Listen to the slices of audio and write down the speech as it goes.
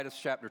Titus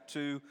chapter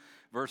 2,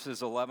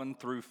 verses 11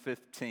 through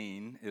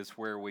 15 is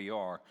where we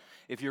are.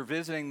 If you're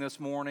visiting this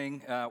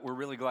morning, we're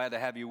really glad to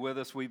have you with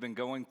us. We've been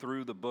going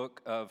through the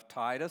book of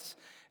Titus.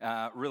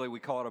 Really, we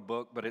call it a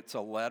book, but it's a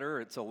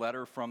letter. It's a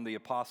letter from the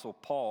Apostle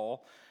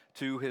Paul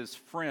to his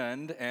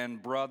friend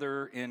and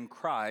brother in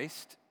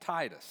Christ,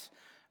 Titus.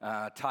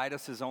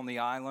 Titus is on the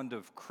island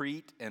of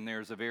Crete, and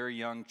there's a very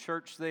young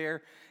church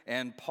there,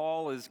 and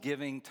Paul is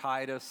giving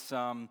Titus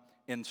some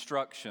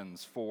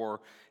instructions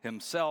for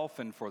himself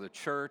and for the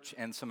church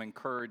and some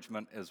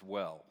encouragement as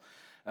well.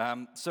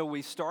 So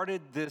we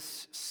started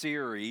this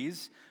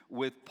series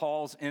with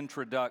Paul's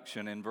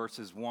introduction in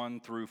verses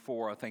 1 through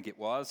 4, I think it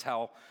was,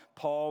 how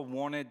Paul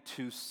wanted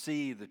to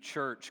see the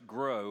church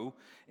grow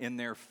in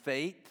their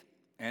faith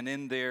and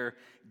in their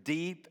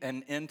deep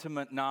and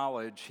intimate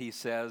knowledge, he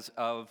says,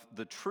 of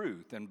the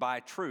truth. And by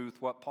truth,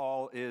 what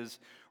Paul is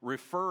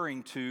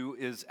referring to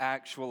is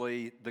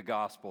actually the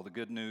gospel, the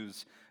good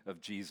news of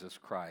Jesus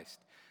Christ.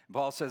 And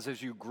Paul says,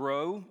 as you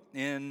grow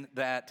in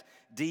that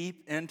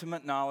deep,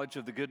 intimate knowledge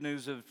of the good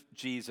news of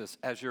Jesus,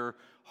 as your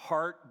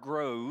heart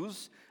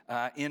grows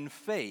in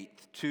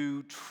faith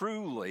to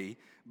truly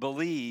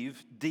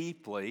believe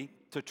deeply,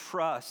 to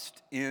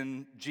trust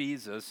in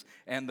Jesus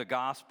and the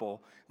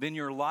gospel, then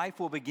your life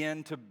will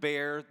begin to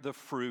bear the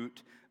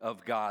fruit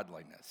of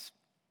godliness.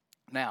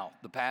 Now,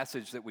 the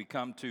passage that we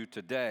come to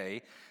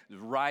today is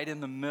right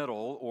in the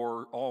middle,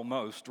 or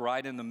almost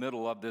right in the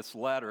middle of this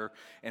letter,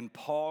 and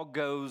Paul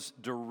goes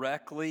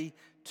directly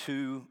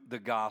to the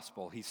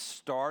gospel. He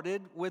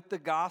started with the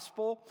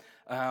gospel,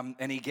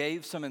 and he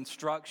gave some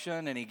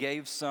instruction, and he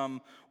gave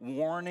some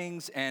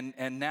warnings,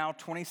 and now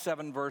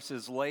 27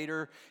 verses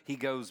later, he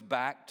goes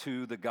back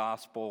to the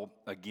gospel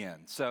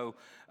again. So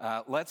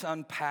let's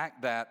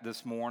unpack that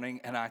this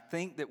morning, and I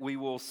think that we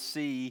will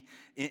see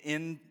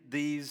in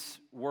these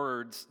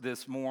words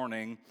this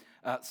morning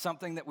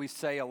something that we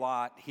say a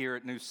lot here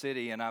at New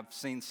City, and I've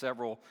seen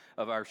several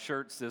of our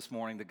shirts this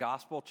morning. The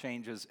gospel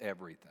changes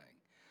everything.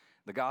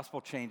 The gospel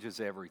changes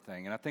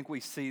everything, and I think we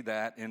see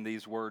that in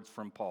these words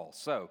from Paul.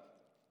 So,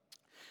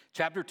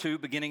 chapter 2,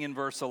 beginning in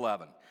verse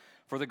 11.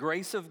 For the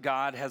grace of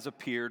God has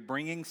appeared,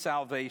 bringing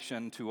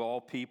salvation to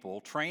all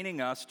people,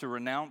 training us to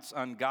renounce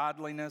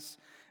ungodliness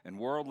and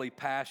worldly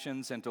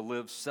passions and to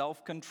live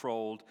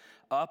self-controlled,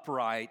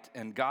 upright,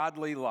 and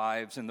godly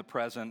lives in the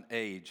present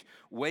age,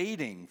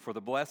 waiting for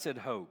the blessed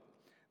hope,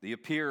 the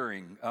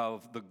appearing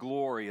of the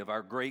glory of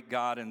our great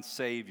God and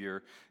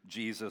Savior,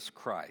 Jesus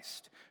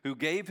Christ, who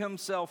gave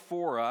himself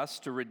for us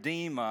to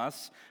redeem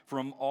us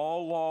from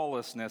all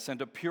lawlessness and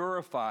to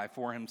purify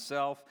for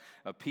himself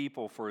a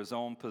people for his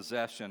own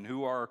possession,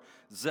 who are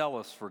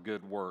zealous for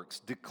good works.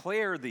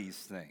 Declare these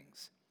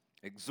things,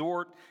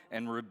 exhort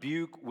and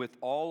rebuke with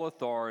all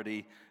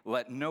authority,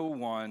 let no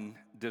one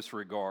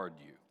disregard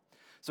you.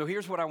 So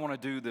here's what I want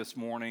to do this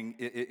morning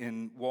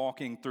in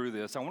walking through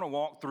this. I want to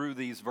walk through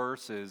these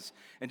verses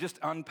and just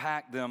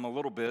unpack them a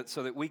little bit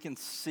so that we can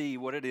see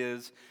what it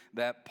is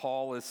that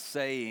Paul is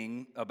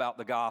saying about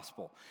the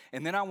gospel.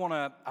 And then I want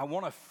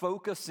to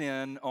focus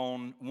in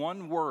on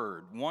one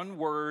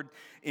word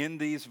in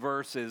these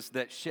verses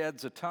that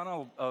sheds a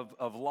ton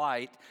of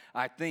light,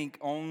 I think,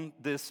 on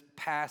this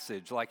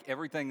passage. Like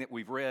everything that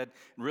we've read,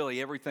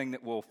 really everything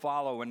that will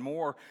follow and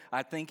more,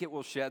 I think it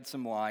will shed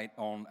some light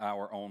on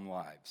our own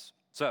lives.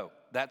 So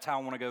that's how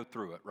I want to go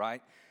through it,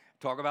 right?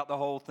 Talk about the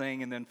whole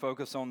thing and then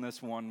focus on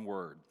this one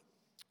word.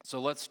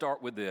 So let's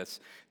start with this.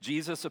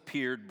 Jesus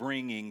appeared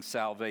bringing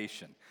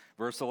salvation.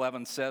 Verse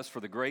 11 says, for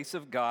the grace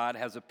of God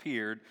has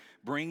appeared,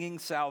 bringing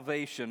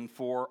salvation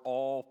for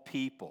all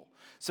people.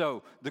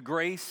 So the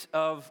grace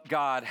of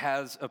God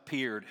has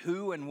appeared.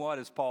 Who and what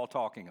is Paul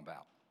talking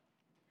about?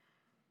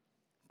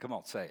 Come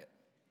on, say it.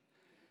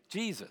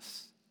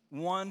 Jesus.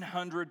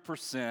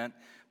 100%.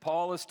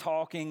 Paul is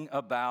talking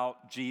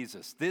about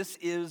Jesus. This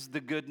is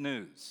the good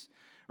news,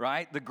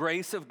 right? The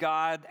grace of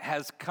God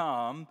has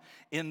come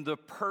in the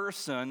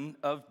person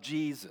of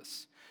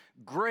Jesus.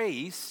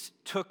 Grace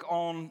took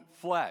on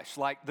flesh,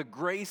 like the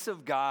grace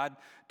of God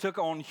took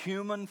on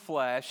human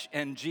flesh,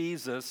 and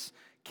Jesus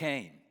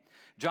came.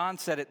 John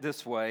said it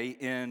this way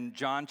in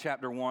John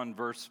chapter 1,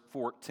 verse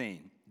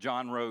 14.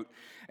 John wrote,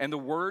 and the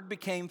Word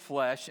became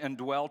flesh and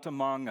dwelt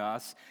among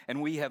us,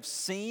 and we have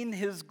seen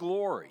his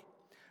glory.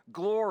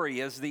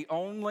 Glory as the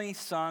only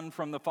Son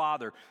from the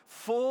Father,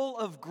 full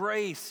of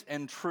grace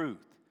and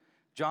truth.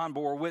 John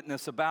bore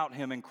witness about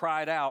him and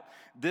cried out,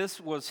 this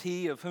was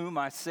he of whom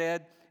I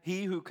said,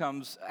 he who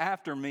comes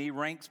after me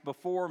ranks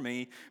before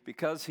me,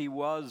 because he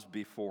was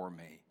before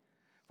me.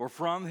 For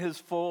from his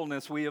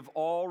fullness we have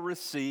all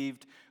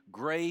received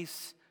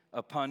grace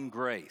upon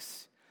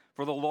grace.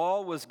 For the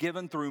law was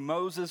given through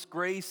Moses,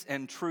 grace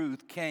and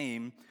truth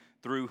came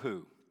through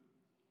who?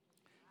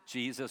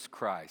 Jesus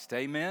Christ.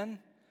 Amen?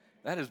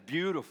 That is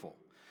beautiful.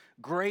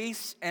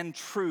 Grace and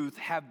truth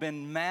have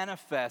been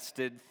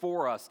manifested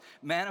for us.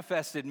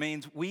 Manifested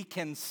means we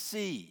can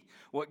see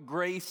what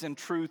grace and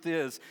truth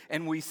is,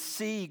 and we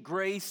see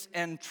grace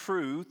and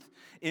truth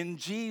in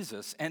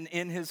Jesus and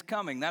in his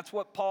coming. That's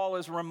what Paul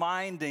is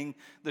reminding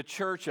the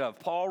church of.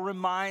 Paul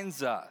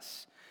reminds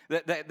us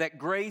that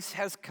grace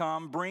has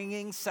come,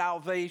 bringing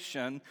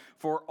salvation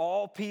for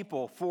all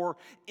people, for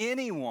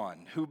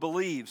anyone who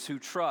believes, who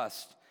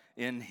trusts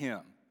in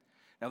him.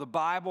 Now, the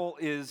Bible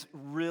is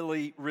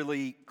really,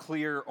 really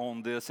clear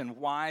on this and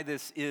why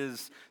this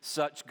is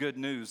such good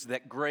news,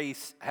 that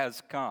grace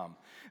has come,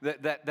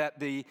 that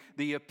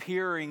the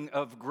appearing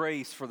of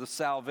grace for the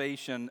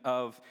salvation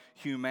of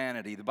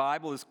humanity. The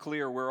Bible is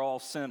clear we're all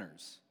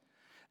sinners.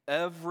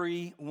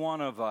 Every one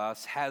of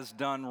us has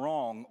done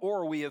wrong,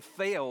 or we have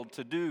failed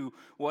to do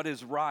what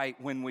is right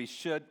when we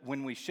should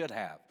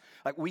have.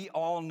 Like, we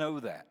all know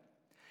that.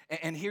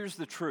 And here's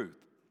the truth.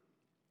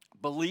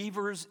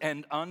 Believers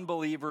and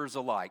unbelievers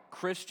alike,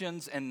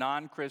 Christians and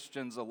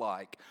non-Christians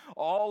alike,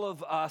 all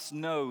of us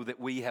know that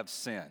we have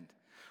sinned.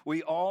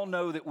 We all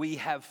know that we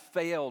have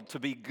failed to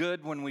be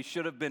good when we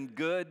should have been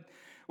good.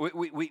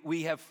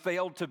 We have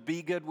failed to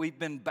be good. We've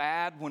been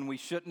bad when we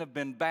shouldn't have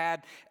been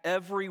bad.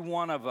 Every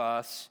one of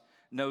us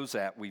knows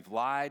that. We've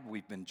lied.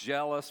 We've been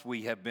jealous.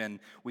 We've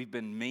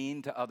been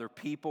mean to other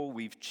people.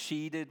 We've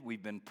cheated.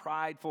 We've been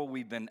prideful.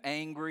 We've been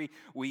angry.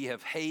 We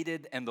have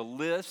hated. And the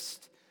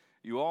list,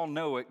 you all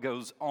know it,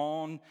 goes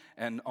on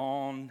and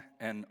on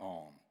and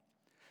on.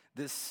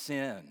 This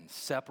sin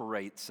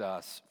separates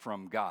us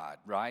from God,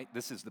 right?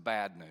 This is the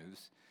bad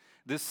news.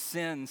 This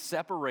sin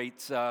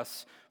separates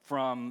us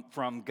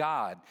from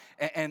God.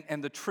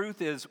 And the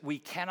truth is, we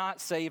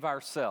cannot save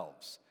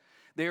ourselves.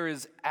 There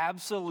is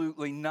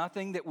absolutely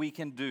nothing that we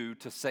can do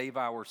to save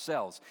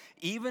ourselves.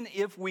 Even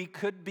if we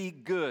could be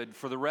good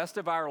for the rest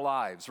of our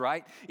lives,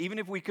 right? Even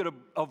if we could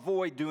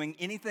avoid doing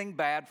anything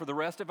bad for the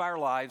rest of our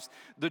lives,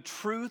 the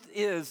truth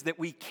is that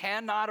we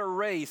cannot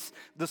erase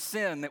the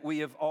sin that we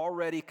have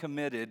already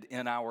committed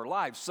in our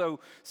lives. So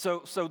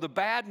the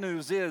bad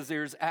news is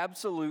there's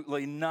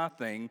absolutely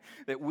nothing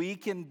that we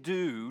can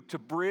do to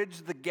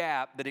bridge the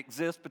gap that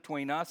exists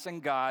between us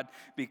and God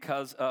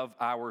because of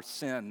our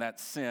sin, that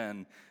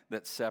sin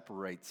that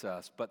separates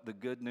us. But the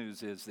good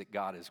news is that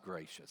God is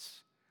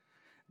gracious.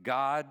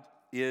 God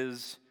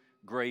is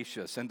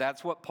gracious. And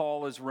that's what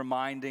Paul is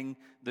reminding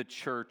the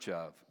church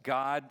of.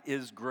 God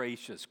is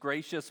gracious.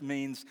 Gracious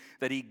means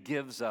that he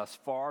gives us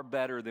far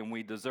better than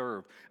we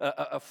deserve.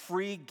 A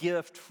free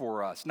gift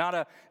for us. Not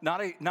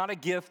a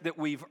gift that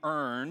we've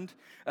earned,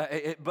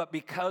 but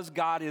because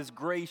God is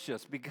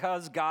gracious,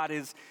 because God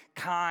is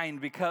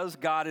kind, because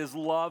God is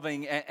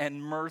loving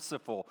and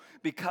merciful,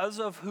 because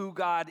of who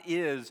God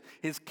is,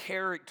 his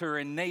character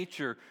and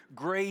nature,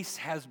 grace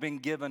has been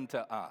given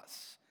to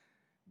us.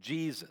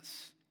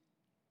 Jesus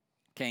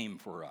came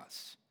for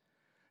us.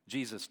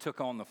 Jesus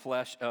took on the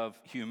flesh of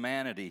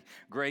humanity.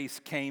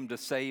 Grace came to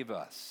save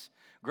us.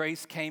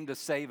 Grace came to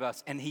save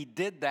us, and he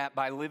did that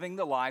by living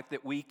the life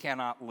that we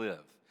cannot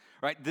live.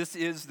 Right? This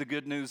is the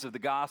good news of the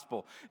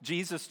gospel.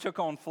 Jesus took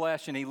on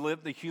flesh and he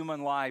lived the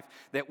human life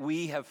that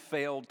we have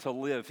failed to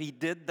live. He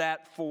did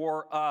that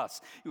for us.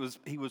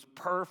 He was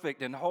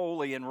perfect and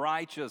holy and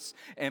righteous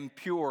and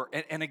pure.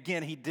 And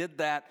again, he did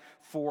that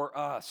for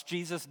us.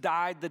 Jesus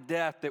died the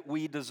death that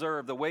we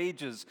deserve. The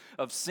wages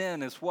of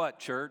sin is what,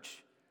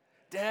 church?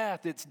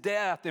 Death. It's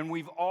death. And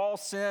we've all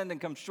sinned and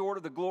come short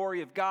of the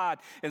glory of God.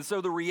 And so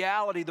the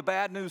reality, the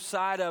bad news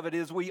side of it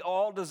is we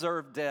all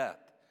deserve death.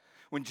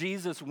 When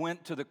Jesus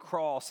went to the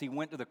cross, he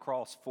went to the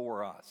cross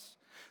for us,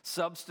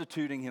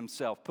 substituting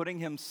himself, putting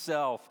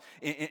himself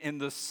in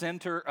the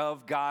center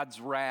of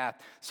God's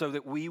wrath so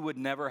that we would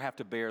never have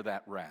to bear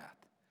that wrath.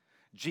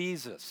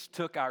 Jesus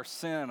took our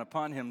sin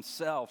upon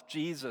himself.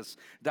 Jesus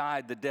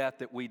died the death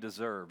that we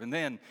deserve. And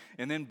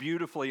then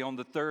beautifully on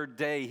the third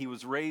day, he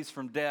was raised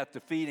from death,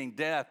 defeating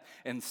death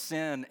and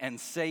sin and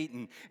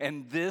Satan.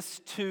 And this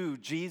too,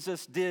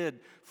 Jesus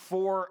did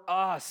for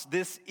us.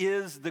 This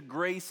is the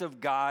grace of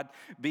God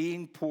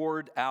being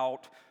poured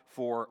out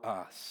for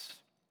us.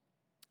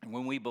 And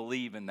when we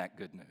believe in that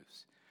good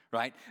news,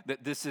 right?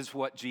 That this is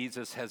what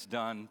Jesus has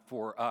done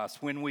for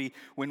us. When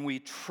we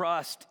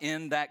trust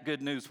in that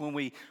good news, when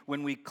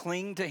we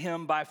cling to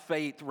him by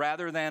faith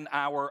rather than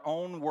our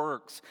own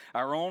works,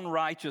 our own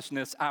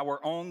righteousness, our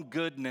own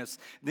goodness,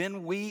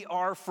 then we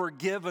are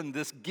forgiven,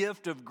 this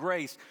gift of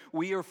grace.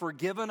 We are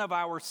forgiven of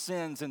our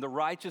sins, and the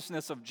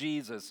righteousness of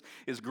Jesus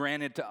is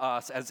granted to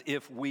us as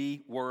if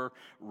we were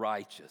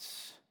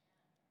righteous.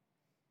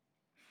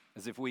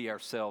 As if we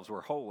ourselves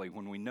were holy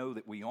when we know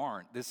that we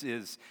aren't. This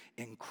is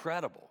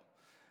incredible.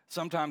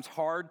 Sometimes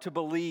hard to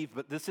believe,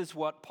 but this is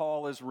what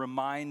Paul is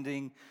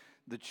reminding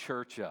the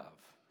church of.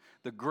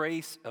 The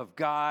grace of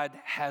God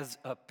has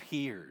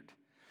appeared.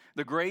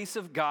 The grace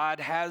of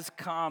God has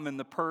come in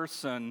the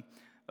person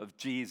of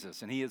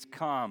Jesus, and he has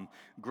come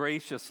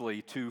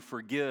graciously to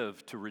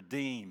forgive, to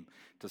redeem,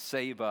 to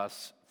save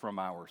us from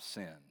our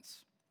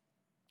sins.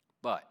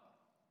 But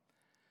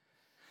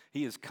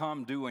He has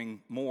come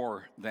doing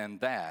more than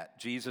that.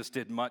 Jesus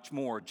did much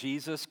more.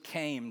 Jesus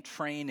came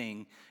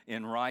training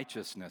in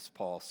righteousness,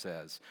 Paul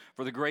says.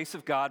 For the grace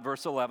of God,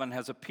 verse 11,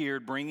 has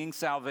appeared, bringing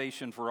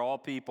salvation for all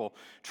people,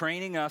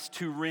 training us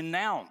to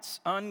renounce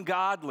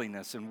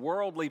ungodliness and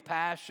worldly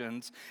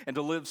passions and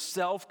to live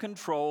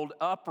self-controlled,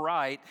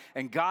 upright,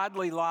 and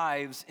godly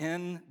lives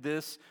in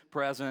this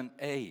present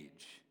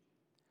age.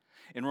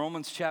 In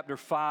Romans chapter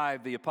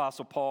 5, the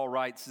Apostle Paul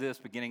writes this,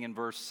 beginning in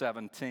verse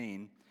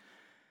 17.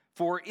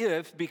 For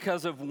if,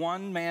 because of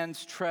one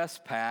man's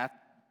trespass,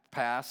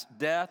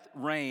 death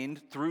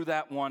reigned through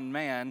that one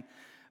man,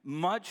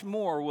 much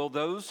more will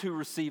those who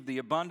receive the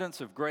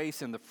abundance of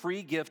grace and the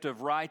free gift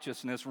of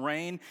righteousness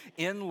reign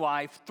in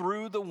life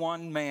through the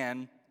one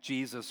man,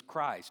 Jesus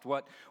Christ.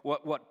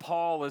 What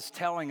Paul is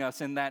telling us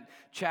in that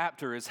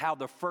chapter is how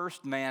the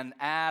first man,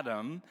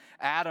 Adam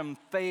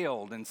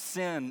failed and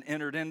sin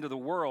entered into the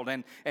world,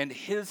 and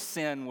his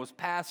sin was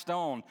passed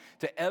on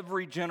to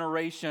every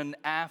generation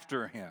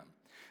after him.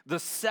 The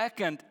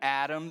second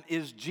Adam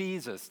is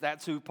Jesus.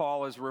 That's who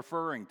Paul is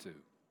referring to.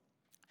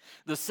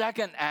 The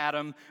second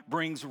Adam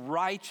brings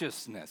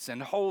righteousness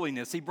and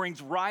holiness. He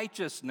brings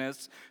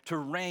righteousness to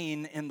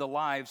reign in the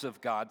lives of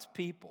God's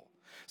people.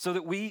 So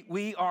that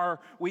we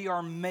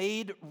are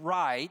made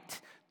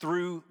right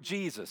through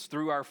Jesus,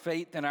 through our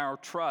faith and our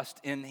trust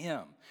in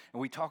Him.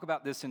 And we talk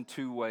about this in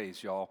two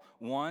ways, y'all.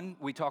 One,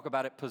 we talk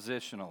about it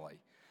positionally.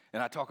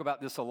 And I talk about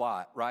this a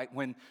lot, right?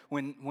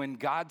 When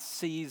God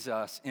sees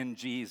us in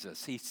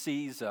Jesus, He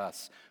sees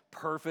us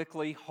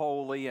perfectly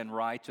holy and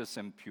righteous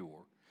and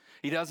pure.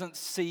 He doesn't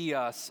see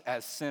us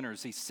as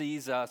sinners. He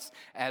sees us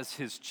as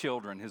His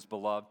children, His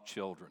beloved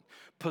children.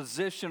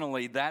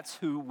 Positionally, that's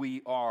who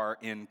we are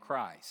in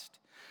Christ.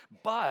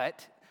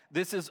 But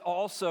this is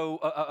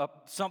also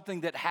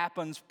something that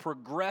happens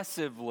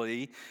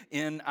progressively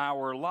in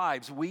our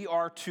lives. We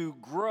are to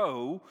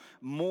grow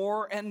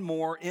more and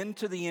more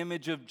into the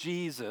image of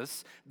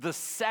Jesus, the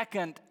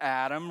second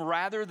Adam,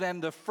 rather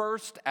than the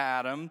first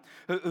Adam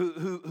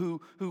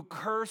who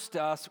cursed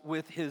us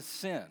with his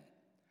sin.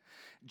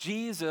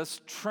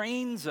 Jesus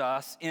trains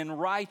us in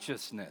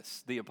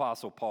righteousness, the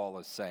Apostle Paul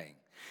is saying.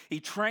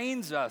 He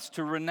trains us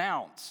to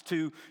renounce,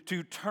 to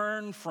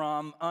turn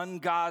from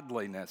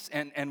ungodliness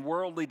and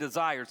worldly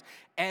desires,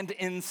 and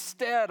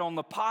instead, on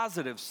the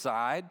positive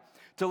side,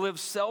 to live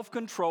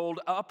self-controlled,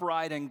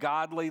 upright, and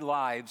godly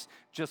lives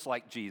just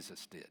like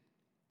Jesus did.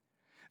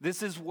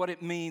 This is what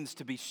it means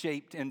to be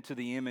shaped into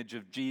the image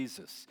of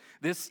Jesus.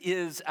 This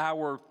is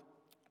our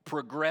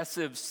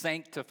progressive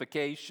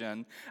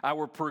sanctification,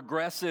 our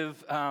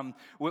progressive,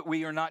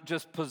 we are not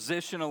just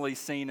positionally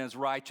seen as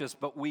righteous,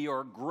 but we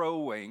are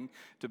growing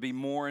to be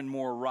more and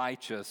more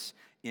righteous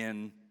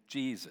in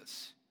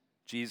Jesus.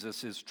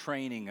 Jesus is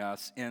training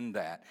us in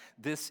that.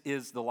 This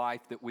is the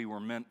life that we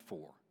were meant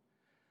for.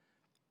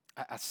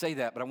 I say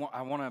that, but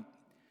I want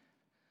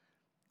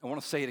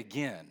to say it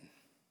again.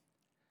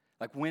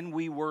 Like when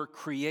we were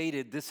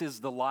created, this is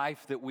the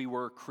life that we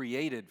were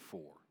created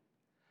for.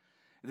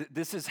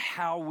 This is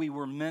how we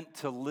were meant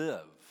to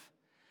live.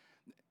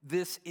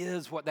 This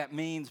is what that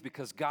means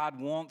because God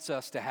wants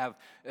us to have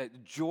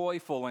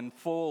joyful and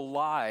full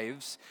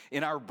lives.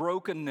 In our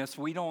brokenness,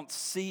 we don't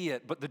see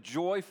it, but the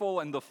joyful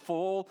and the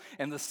full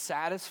and the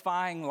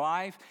satisfying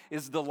life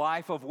is the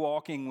life of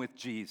walking with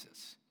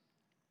Jesus.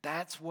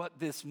 That's what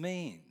this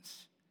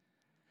means.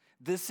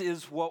 This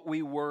is what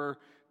we were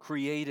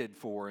created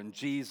for, and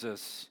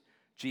Jesus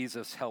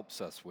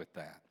helps us with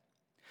that.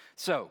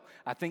 So,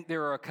 I think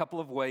there are a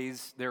couple of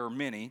ways, there are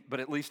many, but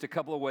at least a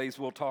couple of ways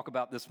we'll talk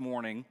about this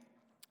morning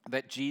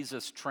that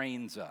Jesus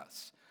trains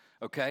us,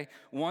 okay?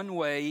 One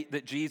way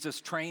that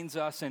Jesus trains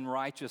us in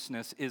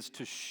righteousness is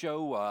to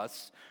show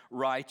us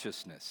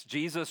righteousness.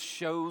 Jesus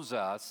shows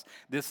us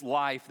this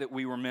life that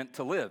we were meant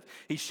to live.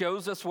 He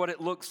shows us what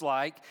it looks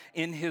like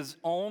in His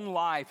own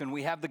life, and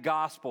we have the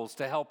Gospels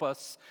to help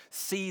us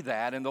see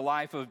that in the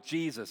life of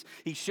Jesus.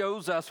 He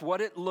shows us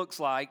what it looks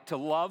like to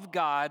love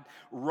God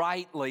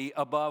rightly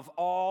above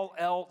all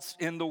else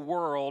in the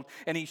world,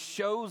 and He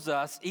shows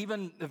us,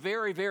 even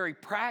very, very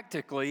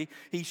practically,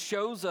 He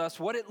shows us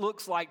what it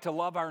looks like to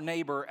love our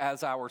neighbor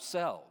as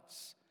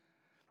ourselves.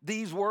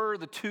 These were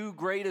the two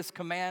greatest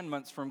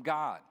commandments from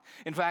God.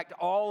 In fact,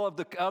 all of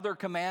the other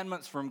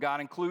commandments from God,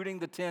 including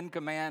the 10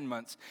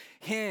 Commandments,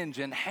 hinge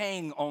and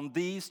hang on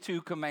these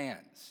two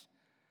commands.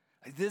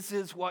 This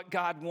is what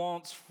God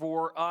wants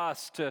for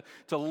us, to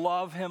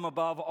love Him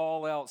above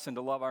all else and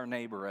to love our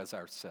neighbor as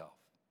ourselves.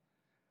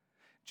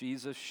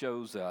 Jesus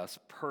shows us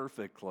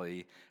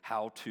perfectly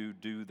how to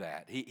do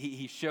that.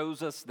 He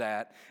shows us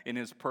that in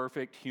His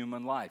perfect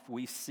human life.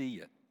 We see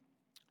it.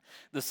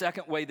 The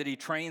second way that He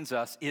trains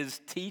us is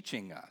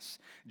teaching us.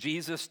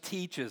 Jesus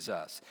teaches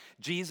us.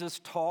 Jesus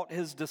taught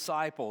His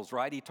disciples,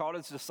 right? He taught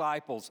His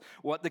disciples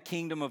what the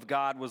kingdom of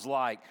God was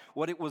like,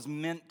 what it was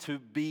meant to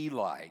be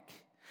like.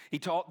 He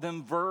taught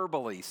them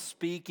verbally,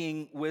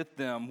 speaking with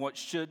them what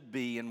should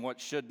be and what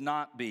should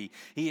not be.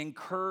 He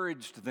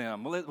encouraged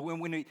them.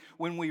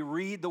 When we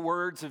read the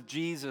words of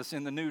Jesus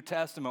in the New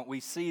Testament, we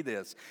see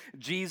this.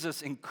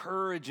 Jesus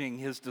encouraging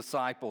his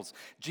disciples.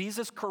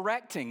 Jesus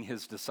correcting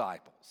his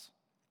disciples.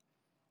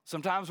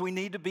 Sometimes we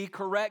need to be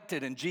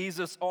corrected, and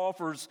Jesus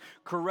offers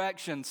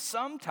correction.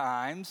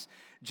 Sometimes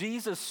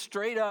Jesus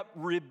straight up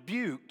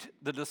rebuked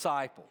the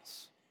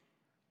disciples.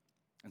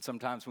 And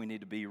sometimes we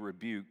need to be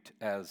rebuked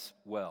as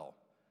well.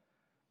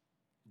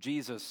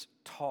 Jesus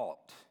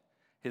taught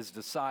his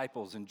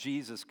disciples, and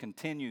Jesus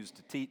continues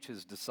to teach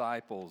his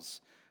disciples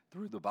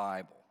through the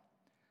Bible,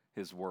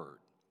 his word.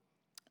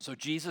 So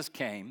Jesus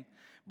came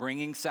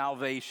bringing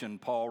salvation,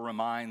 Paul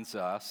reminds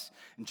us.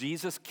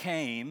 Jesus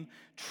came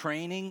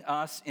training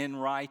us in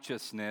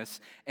righteousness.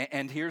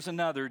 And here's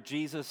another,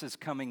 Jesus is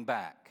coming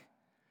back.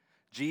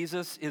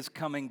 Jesus is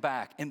coming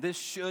back. And this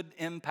should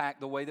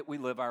impact the way that we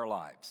live our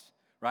lives.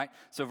 Right?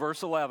 So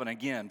verse 11,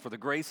 again, for the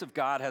grace of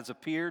God has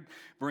appeared,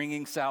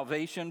 bringing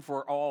salvation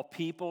for all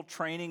people,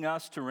 training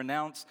us to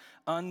renounce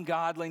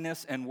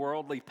ungodliness and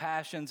worldly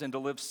passions and to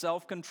live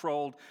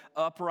self-controlled,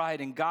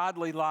 upright, and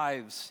godly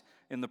lives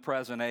in the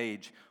present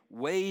age,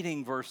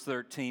 waiting, verse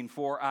 13,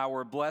 for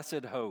our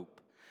blessed hope,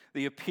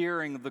 the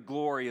appearing of the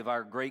glory of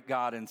our great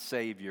God and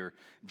Savior,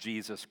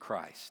 Jesus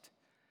Christ.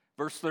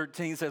 Verse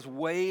 13 says,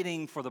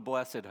 waiting for the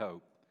blessed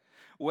hope.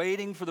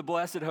 Waiting for the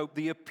blessed hope,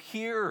 the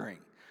appearing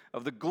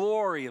of the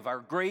glory of our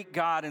great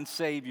God and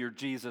Savior,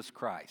 Jesus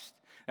Christ.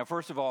 Now,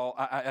 first of all,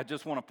 I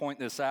just want to point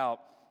this out.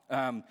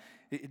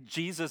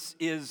 Jesus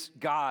is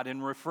God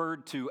and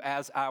referred to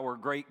as our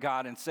great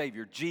God and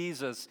Savior.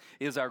 Jesus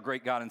is our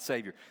great God and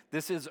Savior.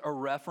 This is a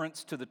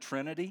reference to the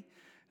Trinity,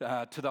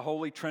 to the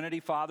Holy Trinity,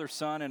 Father,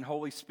 Son, and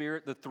Holy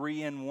Spirit, the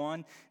three in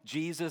one.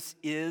 Jesus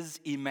is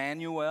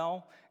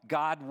Emmanuel,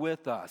 God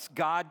with us.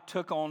 God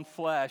took on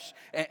flesh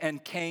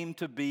and came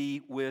to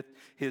be with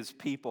his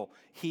people.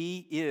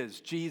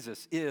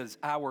 Jesus is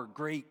our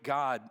great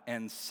God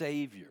and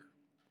Savior.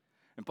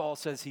 And Paul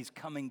says he's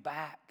coming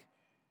back.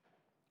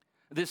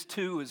 This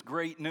too is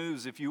great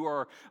news if you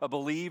are a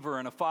believer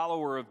and a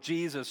follower of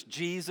Jesus.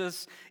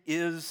 Jesus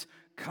is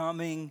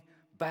coming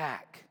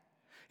back.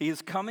 He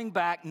is coming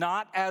back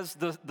not as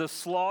the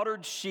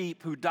slaughtered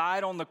sheep who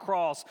died on the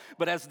cross,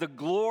 but as the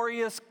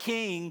glorious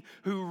King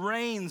who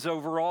reigns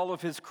over all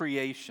of his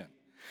creation.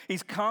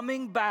 He's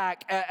coming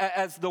back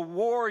as the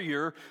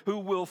warrior who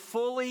will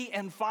fully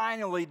and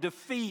finally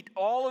defeat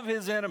all of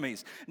his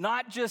enemies.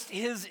 Not just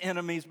his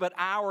enemies, but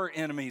our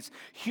enemies.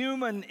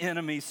 Human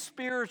enemies,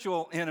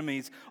 spiritual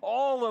enemies,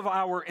 all of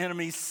our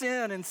enemies,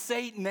 sin and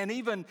Satan and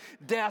even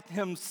death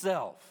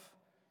himself.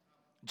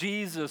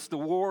 Jesus, the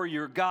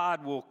warrior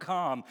God, will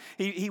come.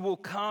 He will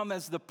come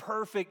as the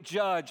perfect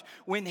judge.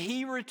 When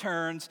he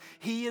returns,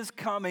 he is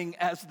coming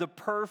as the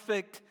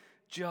perfect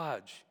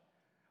judge.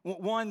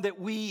 One that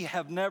we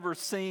have never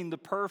seen, the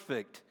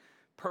perfect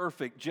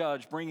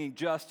judge, bringing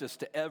justice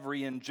to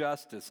every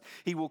injustice.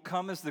 He will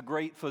come as the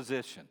great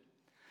physician.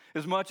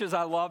 As much as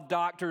I love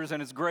doctors,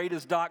 and as great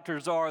as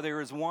doctors are,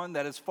 there is one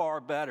that is far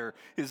better.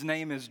 His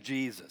name is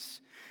Jesus.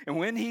 And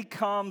when he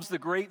comes, the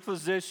great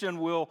physician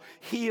will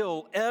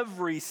heal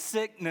every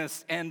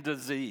sickness and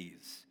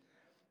disease.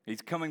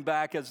 He's coming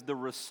back as the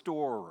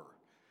restorer.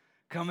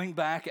 Coming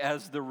back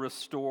as the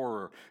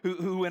restorer,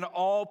 who in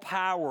all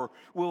power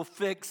will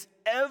fix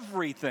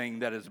everything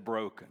that is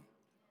broken.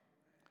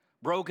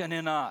 Broken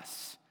in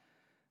us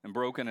and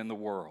broken in the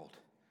world.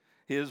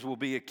 His will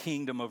be a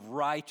kingdom of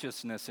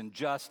righteousness and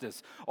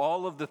justice.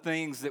 All of the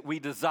things that we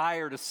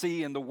desire to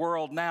see in the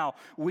world now,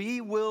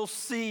 we will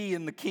see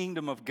in the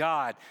kingdom of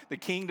God, the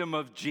kingdom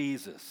of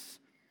Jesus.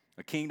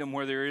 A kingdom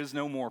where there is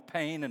no more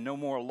pain and no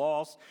more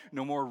loss,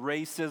 no more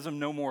racism,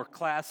 no more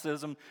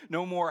classism,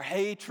 no more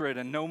hatred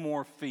and no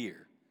more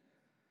fear.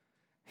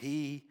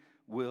 He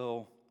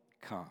will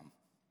come.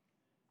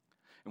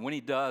 And when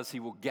he does, he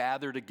will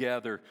gather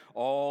together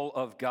all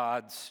of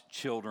God's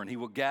children. He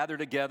will gather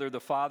together the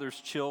Father's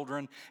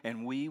children,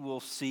 and we will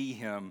see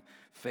him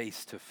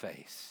face to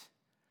face.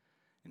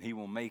 And he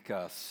will make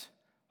us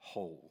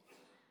whole.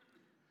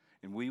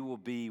 And we will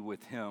be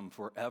with him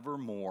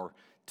forevermore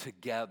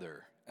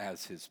together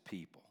as his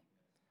people.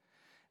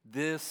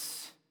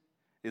 This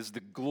is the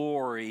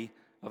glory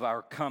of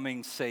our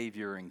coming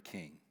Savior and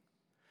King.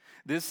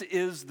 This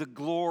is the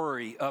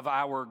glory of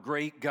our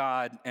great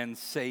God and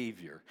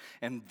Savior.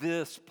 And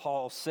this,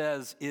 Paul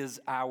says, is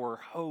our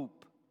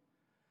hope,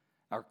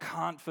 our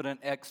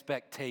confident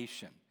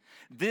expectation.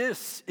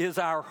 This is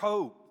our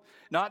hope.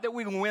 Not that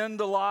we win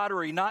the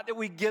lottery, not that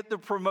we get the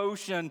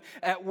promotion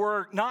at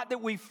work, not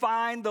that we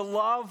find the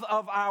love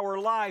of our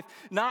life,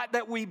 not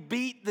that we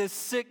beat this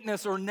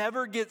sickness or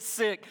never get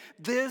sick.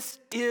 This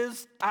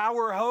is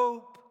our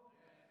hope.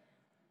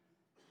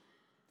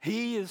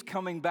 He is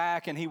coming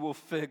back and he will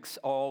fix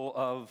all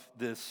of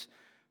this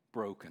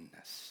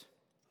brokenness.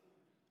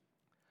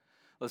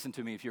 Listen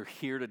to me, if you're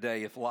here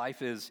today, if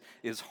life is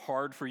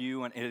hard for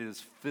you and it is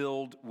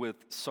filled with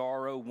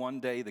sorrow, one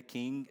day the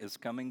King is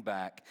coming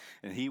back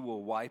and he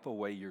will wipe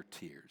away your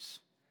tears.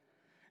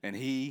 and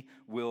He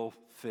will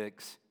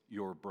fix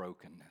your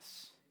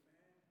brokenness.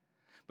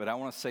 But I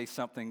want to say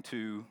something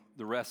to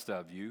the rest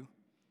of you.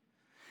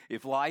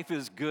 If life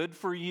is good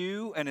for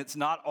you and it's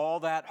not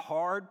all that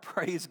hard,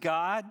 praise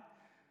God,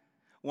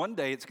 one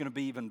day it's going to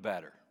be even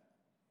better.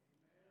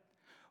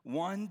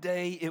 One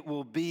day it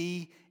will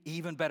be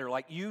even better.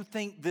 Like you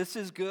think this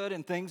is good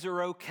and things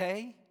are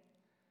okay,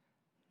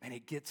 and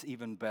it gets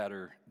even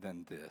better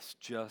than this.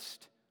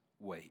 Just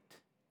wait.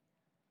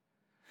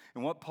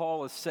 And what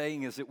Paul is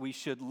saying is that we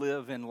should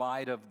live in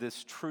light of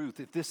this truth.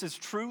 If this is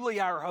truly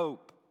our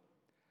hope,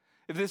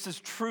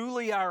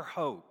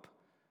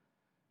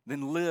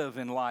 then live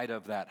in light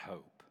of that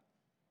hope.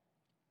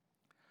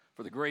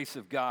 For the grace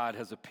of God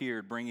has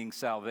appeared, bringing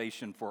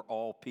salvation for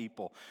all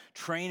people,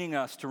 training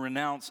us to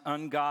renounce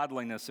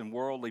ungodliness and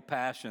worldly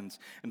passions,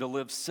 and to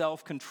live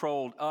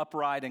self-controlled,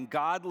 upright, and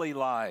godly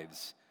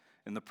lives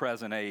in the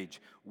present age,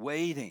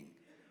 waiting.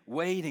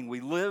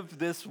 We live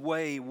this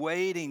way,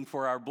 waiting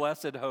for our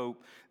blessed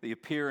hope, the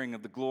appearing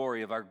of the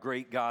glory of our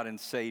great God and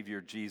Savior,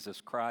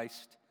 Jesus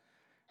Christ.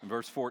 And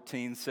verse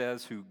 14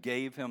 says, who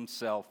gave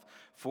himself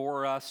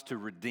for us to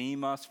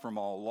redeem us from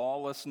all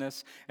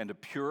lawlessness and to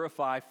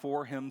purify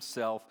for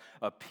himself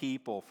a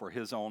people for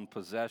his own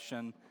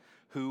possession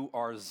who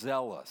are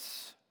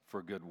zealous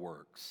for good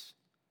works.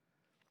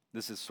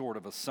 This is sort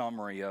of a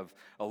summary of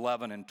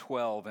 11 and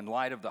 12. In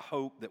light of the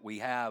hope that we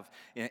have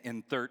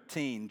in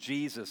 13,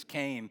 Jesus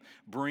came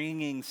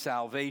bringing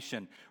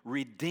salvation,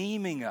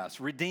 redeeming us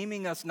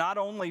not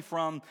only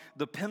from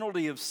the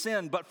penalty of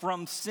sin, but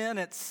from sin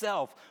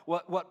itself,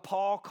 what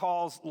Paul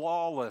calls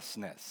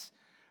lawlessness.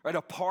 Right?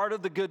 A part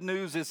of the good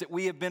news is that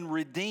we have been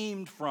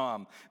redeemed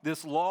from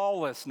this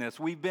lawlessness.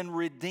 We've been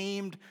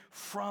redeemed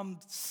from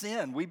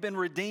sin. We've been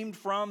redeemed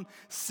from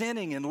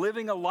sinning and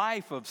living a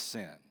life of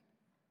sin.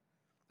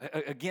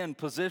 Again,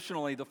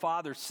 positionally, the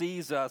Father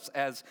sees us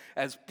as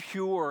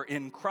pure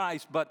in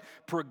Christ, but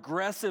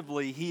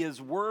progressively He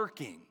is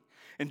working.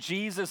 And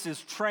Jesus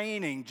is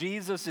training,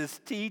 Jesus is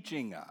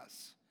teaching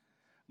us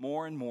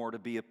more and more to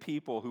be a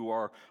people who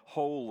are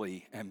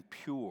holy and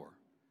pure.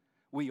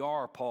 We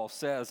are, Paul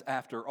says,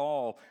 after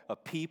all, a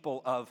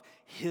people of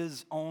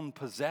His own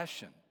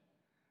possession.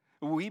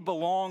 We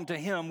belong to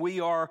Him. We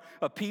are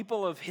a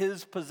people of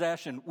His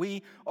possession.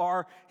 We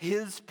are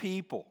His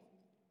people.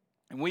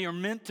 And we are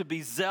meant to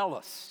be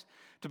zealous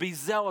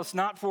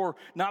not for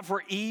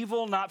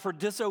evil, not for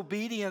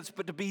disobedience,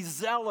 but to be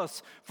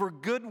zealous for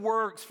good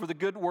works, for the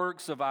good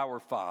works of our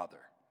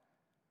Father.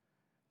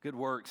 Good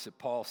works that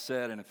Paul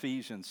said in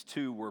Ephesians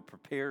 2 were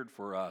prepared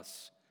for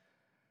us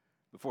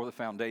before the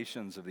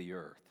foundations of the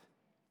earth.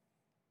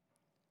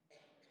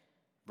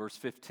 Verse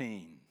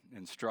 15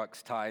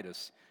 instructs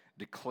Titus,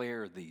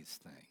 declare these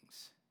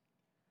things.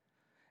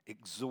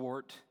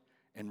 Exhort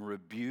and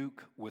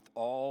rebuke with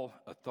all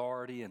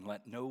authority, and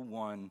let no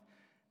one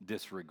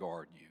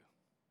disregard you.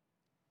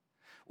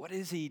 What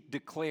is he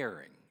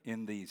declaring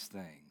in these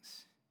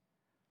things?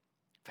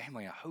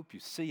 Family, I hope you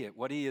see it.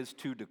 What he is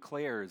to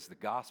declare is the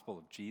gospel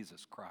of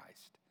Jesus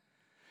Christ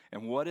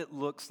and what it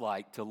looks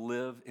like to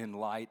live in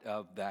light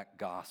of that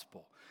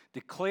gospel.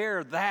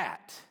 Declare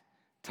that,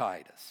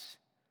 Titus.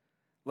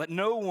 Let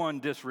no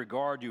one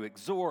disregard you.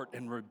 Exhort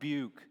and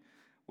rebuke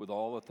with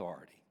all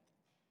authority.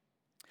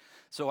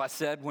 So I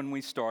said when we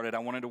started, I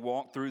wanted to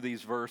walk through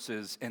these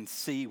verses and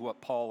see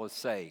what Paul is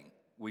saying.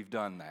 We've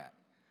done that.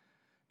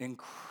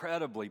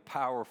 Incredibly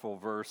powerful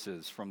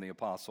verses from the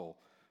Apostle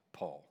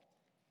Paul.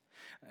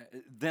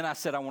 Then I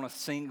said I want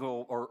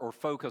to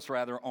focus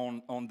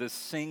on this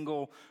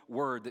single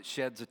word that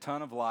sheds a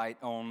ton of light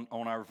on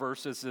our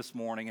verses this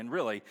morning, and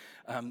really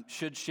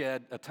should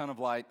shed a ton of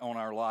light on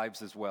our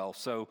lives as well.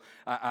 So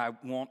I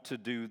want to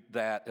do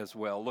that as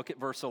well. Look at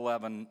verse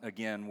 11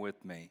 again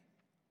with me.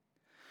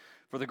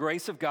 For the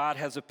grace of God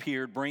has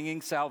appeared,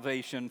 bringing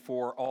salvation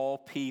for all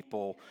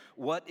people.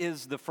 What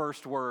is the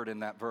first word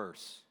in that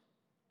verse?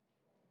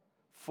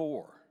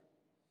 For.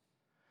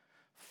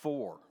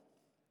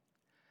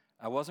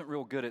 I wasn't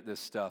real good at this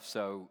stuff,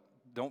 so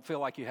don't feel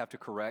like you have to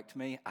correct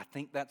me. I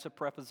think that's a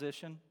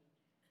preposition.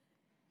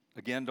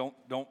 Again,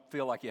 don't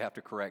feel like you have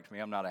to correct me.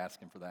 I'm not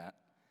asking for that.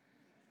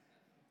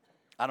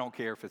 I don't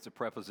care if it's a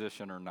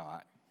preposition or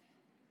not.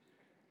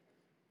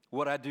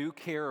 What I do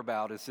care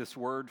about is this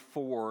word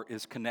for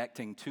is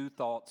connecting two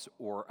thoughts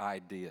or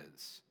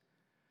ideas.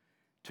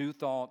 Two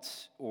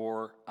thoughts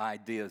or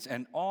ideas.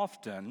 And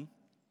often,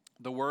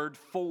 the word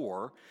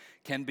for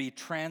can be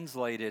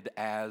translated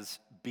as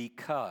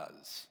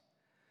because.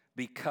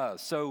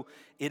 Because. So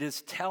it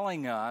is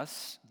telling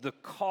us the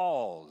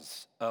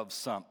cause of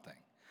something.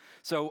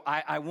 So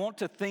I want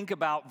to think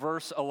about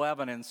verse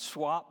 11 and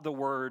swap the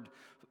word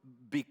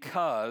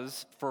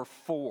because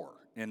for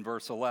in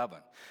verse 11.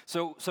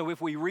 So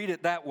if we read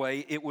it that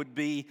way, it would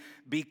be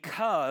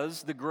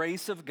because the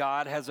grace of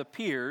God has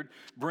appeared,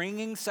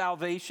 bringing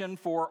salvation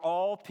for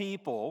all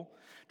people,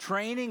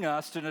 training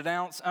us to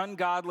denounce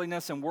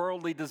ungodliness and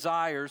worldly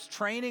desires,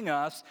 training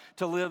us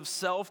to live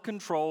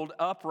self-controlled,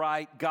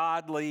 upright,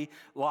 godly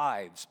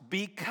lives.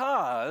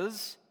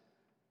 Because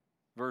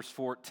Verse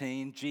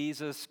 14,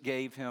 Jesus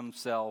gave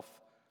himself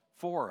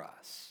for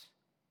us.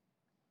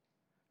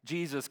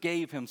 Jesus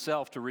gave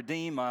himself to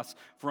redeem us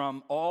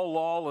from all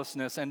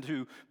lawlessness and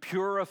to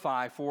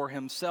purify for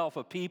himself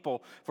a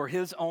people for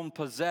his own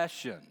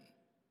possession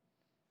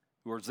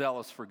who are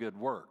zealous for good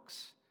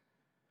works.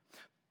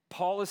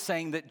 Paul is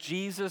saying that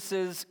Jesus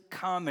is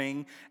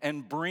coming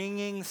and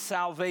bringing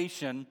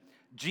salvation.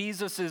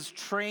 Jesus is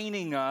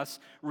training us,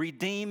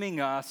 redeeming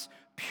us,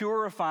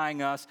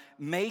 purifying us,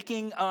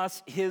 making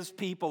us his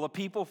people, a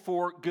people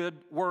for good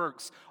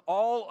works.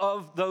 All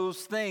of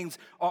those things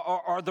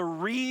are the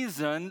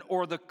reason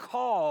or the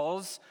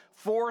cause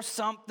for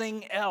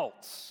something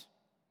else.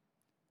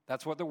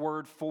 That's what the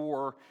word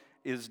 "for"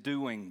 is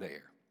doing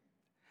there.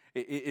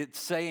 It's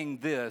saying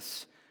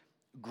this: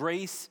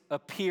 grace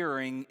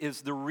appearing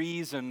is the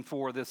reason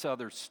for this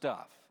other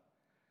stuff.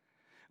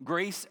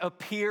 Grace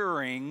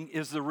appearing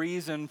is the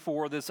reason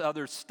for this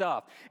other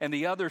stuff. And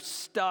the other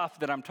stuff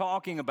that I'm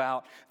talking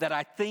about, that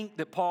I think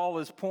that Paul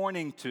is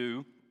pointing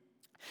to,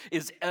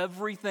 is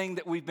everything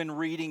that we've been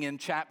reading in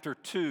chapter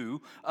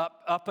 2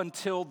 up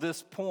until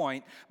this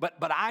point. But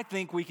I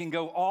think we can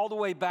go all the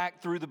way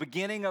back through the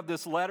beginning of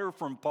this letter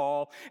from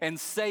Paul and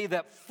say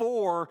that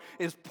 4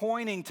 is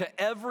pointing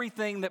to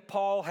everything that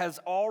Paul has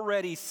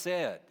already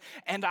said.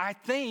 And I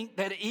think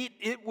that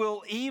it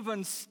will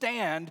even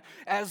stand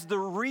as the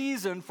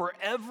reason for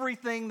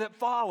everything that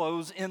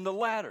follows in the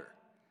letter.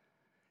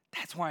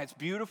 That's why it's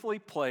beautifully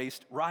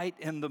placed right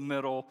in the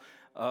middle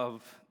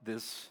of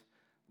this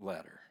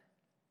letter.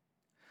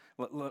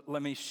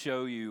 Let me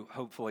show you,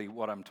 hopefully,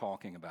 what I'm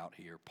talking about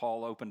here.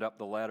 Paul opened up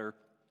the letter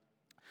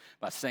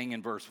by saying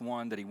in verse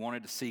 1 that he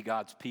wanted to see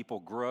God's people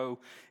grow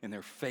in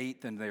their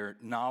faith and their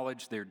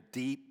knowledge, their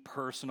deep,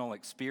 personal,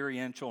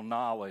 experiential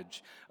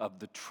knowledge of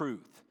the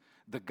truth,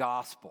 the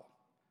gospel.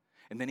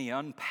 And then he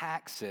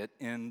unpacks it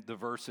in the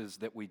verses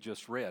that we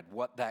just read,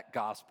 what that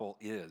gospel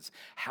is,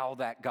 how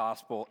that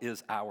gospel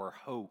is our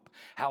hope,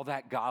 how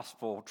that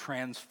gospel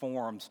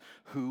transforms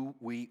who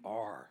we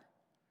are.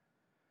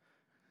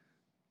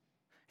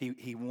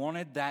 He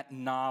wanted that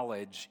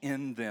knowledge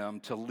in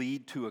them to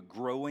lead to a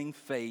growing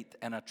faith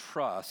and a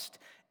trust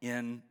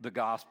in the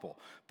gospel.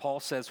 Paul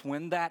says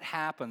when that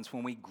happens,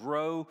 when we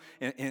grow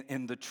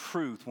in the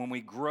truth, when we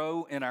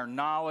grow in our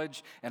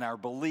knowledge and our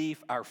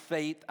belief, our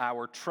faith,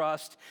 our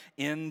trust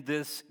in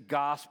this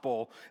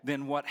gospel,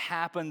 then what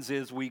happens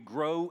is we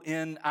grow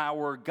in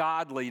our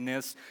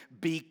godliness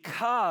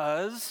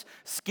because,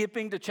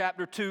 skipping to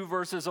chapter 2,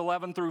 verses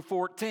 11 through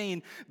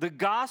 14, the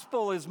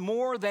gospel is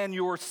more than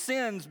your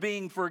sins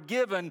being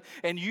forgiven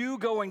and you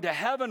going to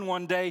heaven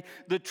one day.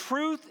 The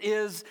truth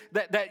is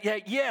that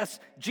yes,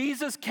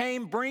 Jesus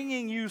came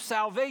bringing you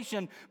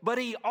salvation, but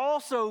he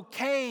also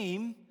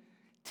came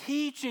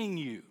teaching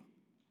you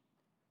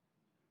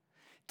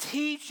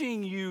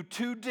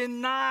to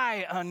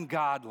deny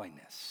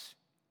ungodliness,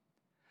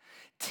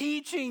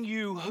 teaching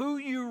you who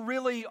you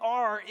really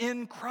are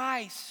in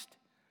Christ,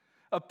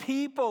 a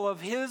people of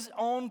his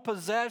own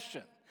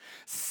possession,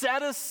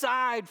 set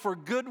aside for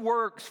good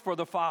works for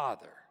the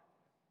Father.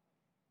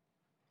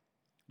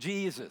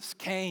 Jesus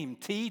came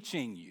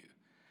teaching you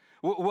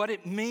what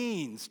it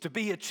means to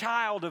be a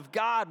child of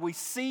God. We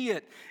see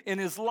it in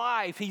his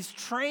life. He's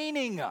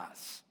training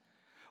us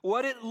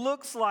what it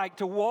looks like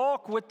to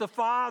walk with the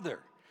Father.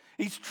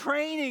 He's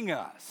training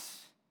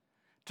us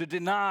to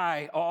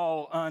deny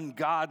all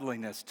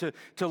ungodliness,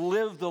 to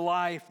live the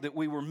life that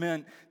we were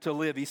meant to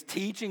live. He's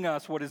teaching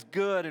us what is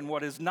good and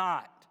what is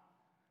not.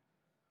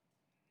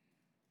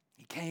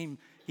 He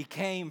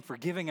came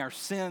forgiving our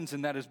sins,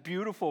 and that is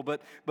beautiful,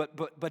 but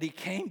he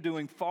came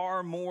doing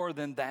far more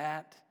than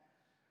that.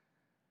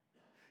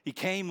 He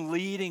came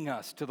leading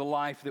us to the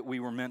life that we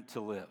were meant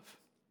to live.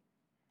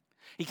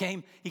 He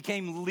came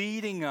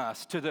leading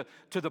us to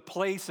the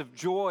place of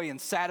joy and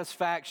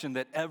satisfaction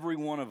that every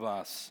one of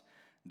us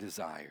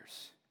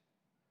desires.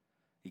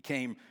 He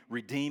came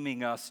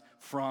redeeming us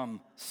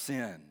from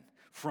sin,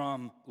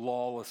 from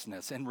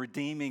lawlessness, and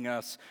redeeming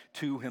us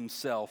to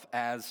himself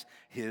as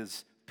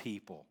his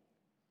people.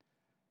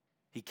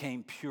 He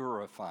came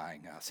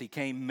purifying us. He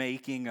came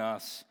making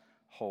us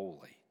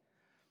holy.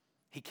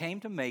 He came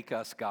to make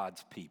us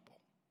God's people.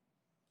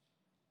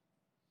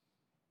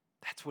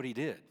 That's what he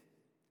did.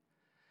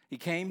 He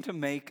came to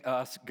make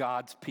us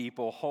God's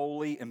people,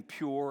 holy and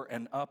pure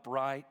and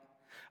upright,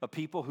 a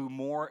people who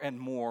more and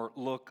more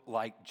look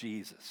like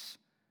Jesus.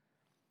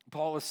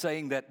 Paul is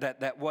saying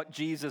that what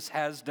Jesus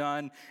has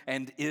done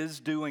and is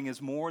doing is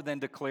more than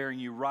declaring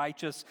you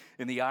righteous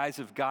in the eyes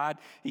of God.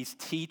 He's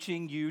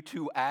teaching you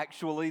to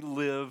actually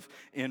live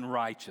in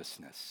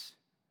righteousness.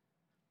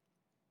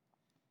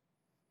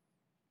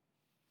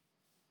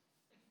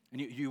 And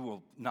you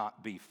will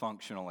not be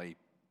functionally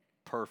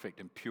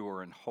perfect and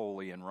pure and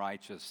holy and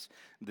righteous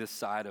this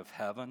side of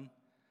heaven.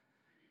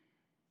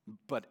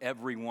 But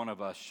every one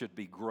of us should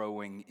be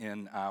growing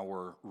in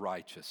our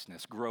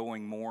righteousness,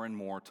 growing more and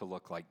more to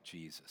look like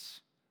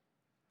Jesus.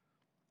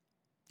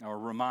 Now, a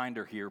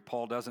reminder here,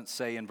 Paul doesn't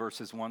say in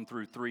verses 1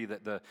 through 3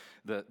 that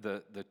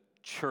the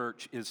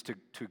church is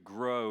to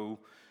grow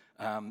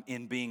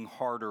in being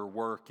harder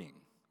working,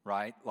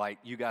 right? Like,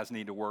 you guys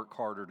need to work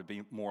harder to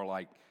be more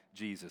like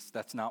Jesus.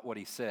 That's not what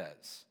he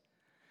says.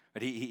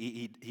 But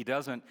he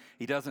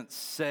doesn't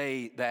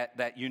say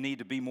that you need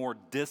to be more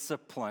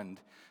disciplined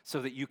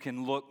so that you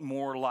can look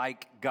more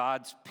like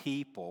God's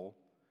people.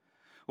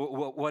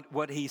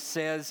 What he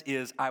says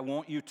is, I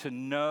want you to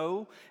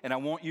know, and I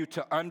want you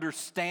to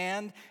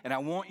understand, and I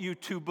want you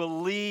to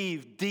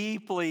believe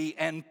deeply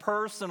and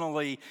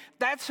personally.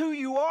 That's who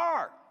you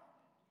are.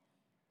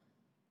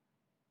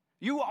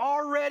 You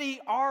already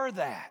are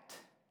that.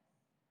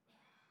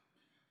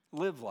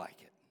 Live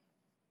like it.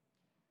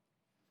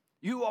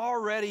 You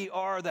already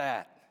are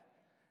that.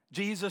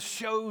 Jesus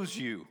shows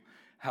you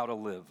how to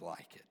live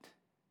like it.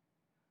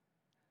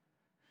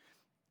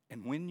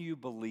 And when you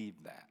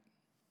believe that,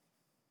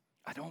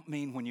 I don't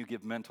mean when you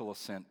give mental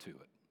assent to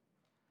it.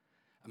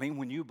 I mean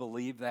when you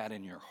believe that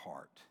in your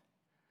heart.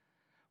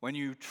 When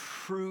you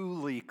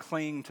truly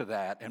cling to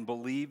that and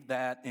believe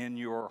that in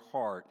your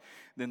heart,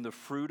 then the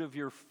fruit of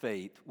your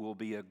faith will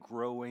be a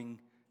growing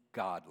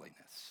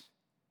godliness.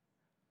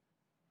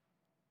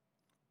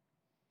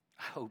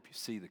 I hope you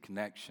see the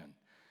connection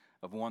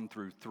of 1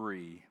 through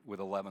 3 with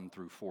 11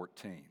 through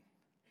 14.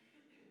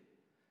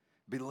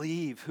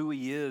 Believe who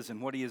he is and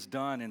what he has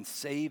done in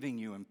saving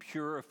you and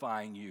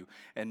purifying you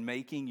and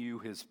making you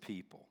his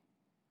people.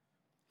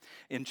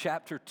 In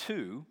chapter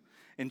 2,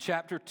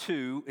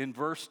 in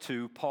verse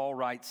 2, Paul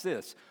writes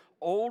this: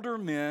 older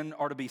men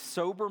are to be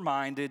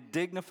sober-minded,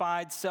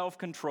 dignified,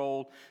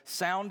 self-controlled,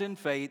 sound in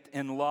faith,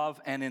 in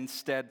love, and in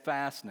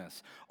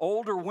steadfastness.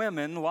 Older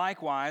women,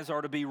 likewise,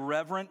 are to be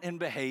reverent in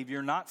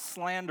behavior, not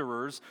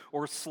slanderers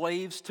or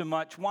slaves to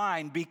much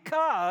wine,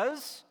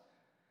 because...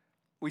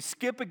 we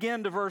skip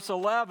again to verse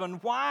 11.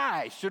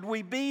 Why should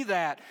we be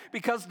that?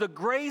 Because the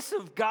grace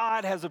of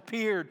God has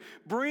appeared,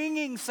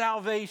 bringing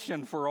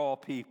salvation for all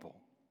people,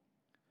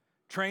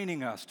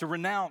 training us to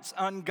renounce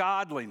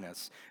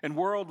ungodliness and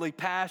worldly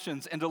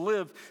passions and to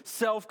live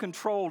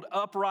self-controlled,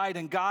 upright,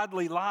 and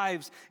godly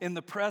lives in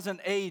the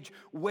present age,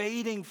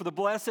 waiting for the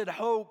blessed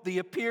hope, the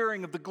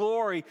appearing of the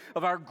glory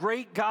of our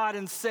great God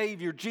and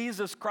Savior,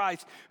 Jesus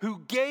Christ, who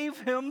gave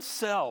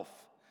himself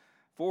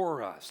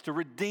for us, to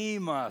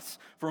redeem us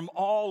from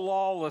all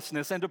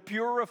lawlessness and to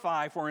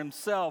purify for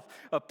himself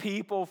a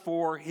people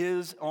for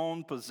his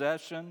own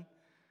possession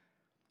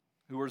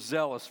who are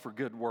zealous for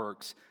good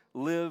works.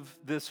 Live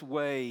this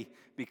way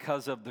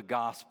because of the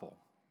gospel.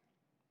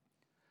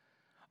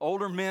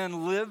 Older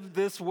men, live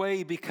this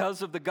way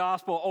because of the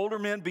gospel. Older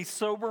men, be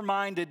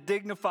sober-minded,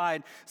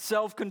 dignified,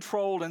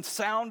 self-controlled, and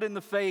sound in the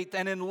faith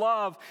and in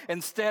love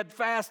and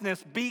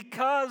steadfastness,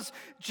 because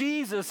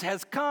Jesus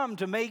has come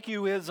to make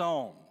you his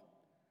own.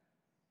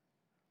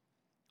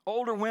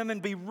 Older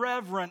women, be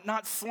reverent,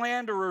 not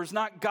slanderers,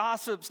 not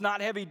gossips, not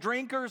heavy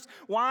drinkers.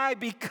 Why?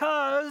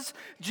 Because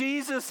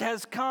Jesus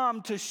has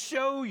come to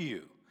show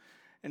you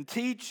and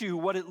teach you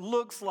what it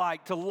looks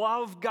like to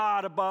love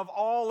God above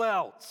all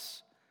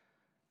else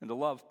and to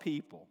love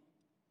people.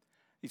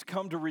 He's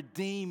come to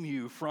redeem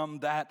you from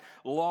that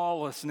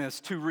lawlessness,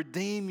 to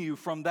redeem you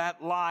from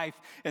that life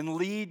and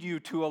lead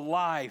you to a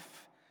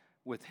life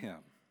with him.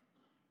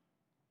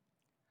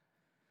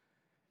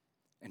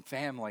 And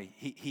family,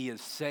 he is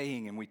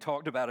saying, and we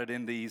talked about it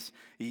in these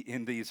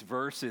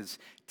verses,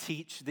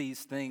 teach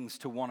these things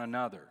to one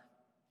another.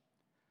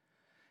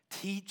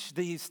 Teach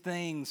these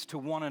things to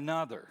one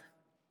another.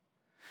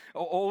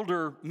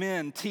 Older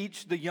men,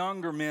 teach the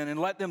younger men and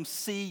let them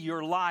see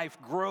your life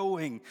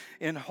growing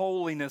in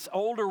holiness.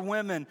 Older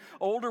women,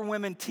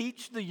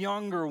 teach the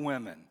younger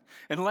women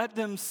and let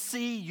them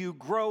see you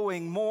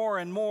growing more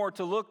and more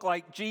to look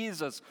like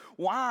Jesus.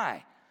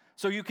 Why?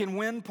 So you can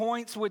win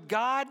points with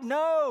God?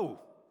 No.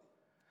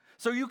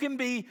 So you can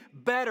be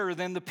better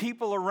than the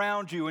people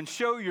around you and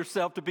show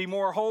yourself to be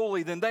more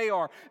holy than they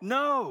are?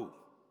 No.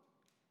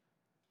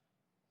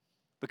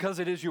 Because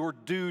it is your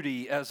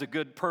duty as a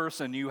good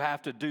person, you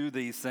have to do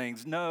these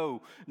things.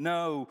 No,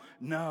 no,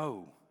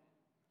 no.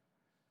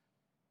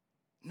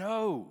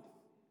 No.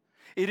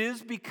 It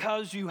is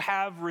because you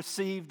have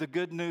received the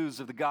good news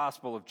of the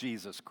gospel of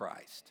Jesus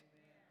Christ.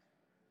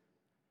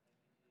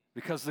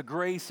 Because the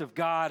grace of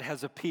God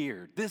has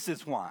appeared. This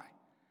is why.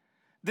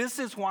 This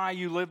is why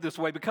you live this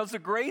way, because the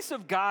grace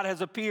of God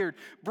has appeared,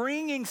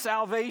 bringing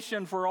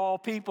salvation for all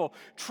people,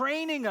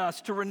 training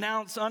us to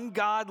renounce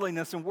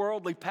ungodliness and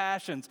worldly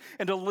passions,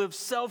 and to live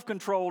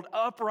self-controlled,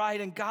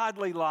 upright, and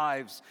godly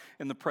lives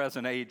in the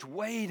present age,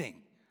 waiting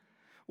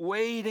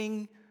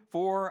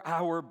for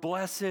our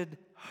blessed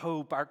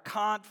hope, our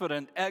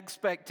confident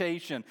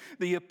expectation,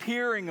 the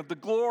appearing of the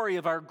glory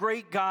of our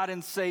great God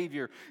and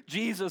Savior,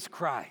 Jesus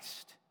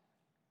Christ,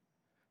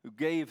 who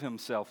gave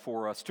himself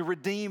for us to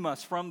redeem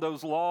us from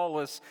those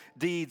lawless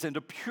deeds and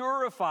to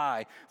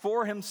purify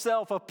for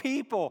himself a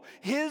people,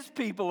 his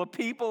people, a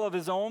people of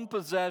his own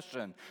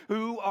possession,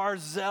 who are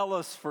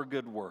zealous for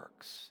good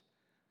works.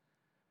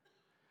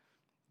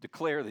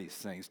 Declare these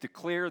things.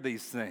 Declare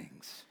these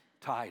things.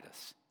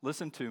 Titus,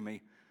 listen to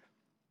me.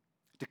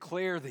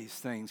 Declare these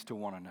things to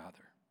one another.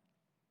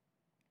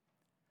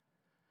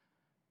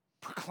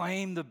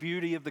 Proclaim the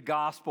beauty of the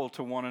gospel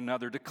to one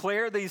another.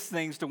 Declare these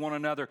things to one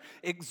another.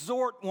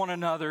 Exhort one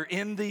another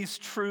in these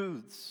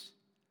truths.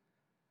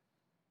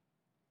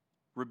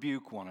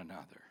 Rebuke one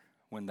another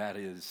when that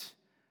is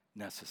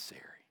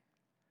necessary.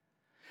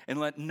 And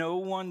let no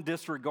one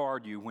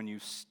disregard you when you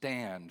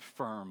stand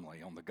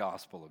firmly on the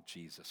gospel of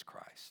Jesus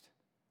Christ.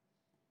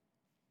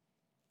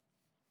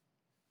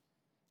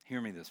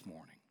 Hear me this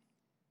morning.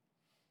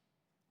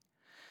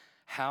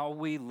 How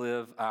we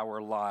live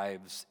our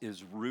lives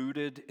is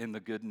rooted in the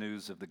good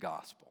news of the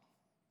gospel.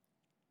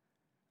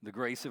 The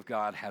grace of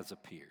God has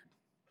appeared.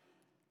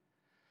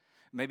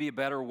 Maybe a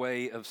better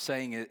way of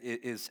saying it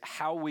is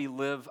how we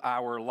live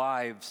our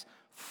lives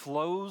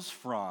flows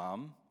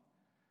from,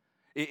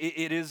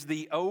 it is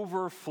the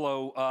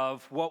overflow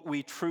of what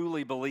we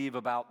truly believe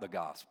about the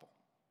gospel.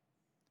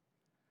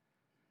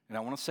 And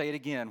I want to say it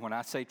again. When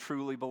I say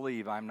truly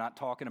believe, I'm not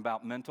talking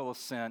about mental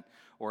assent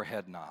or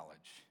head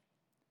knowledge.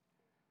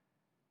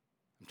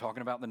 I'm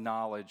talking about the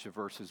knowledge of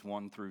verses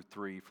 1 through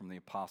 3 from the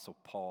Apostle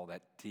Paul,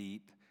 that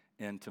deep,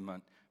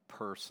 intimate,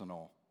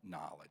 personal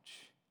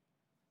knowledge.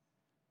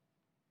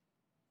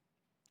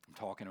 I'm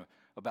talking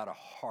about a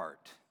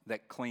heart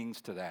that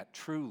clings to that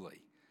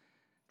truly,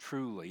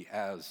 truly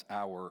as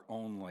our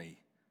only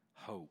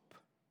hope.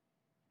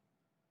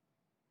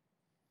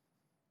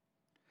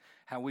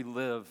 How we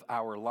live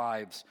our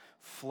lives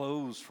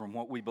flows from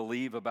what we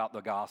believe about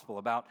the gospel,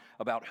 about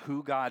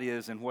who God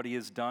is and what He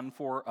has done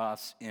for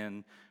us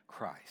in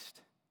Christ,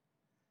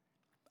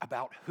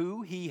 about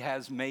who He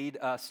has made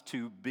us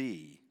to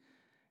be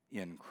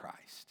in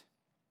Christ.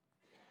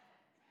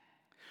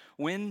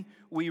 When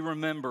we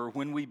remember,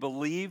 when we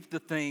believe the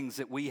things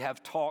that we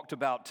have talked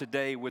about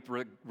today with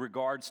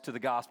regards to the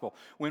gospel,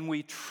 when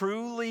we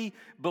truly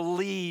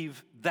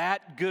believe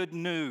that good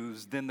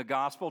news, then the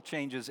gospel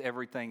changes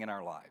everything in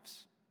our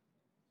lives.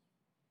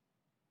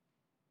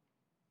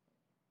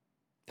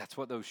 That's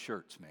what those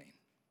shirts mean.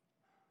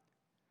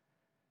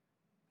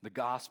 The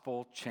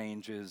gospel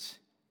changes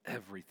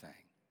everything.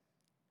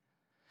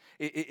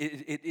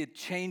 It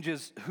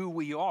changes who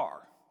we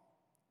are.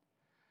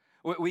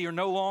 We are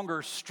no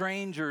longer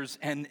strangers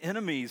and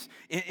enemies.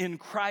 In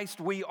Christ,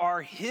 we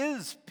are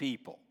His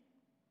people.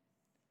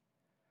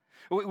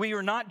 We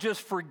are not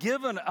just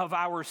forgiven of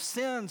our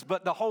sins,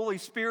 but the Holy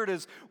Spirit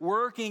is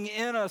working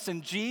in us,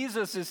 and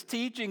Jesus is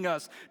teaching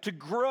us to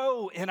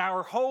grow in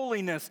our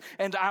holiness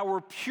and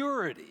our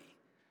purity.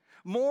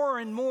 More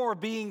and more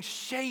being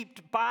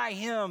shaped by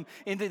Him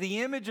into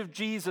the image of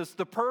Jesus,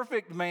 the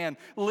perfect man,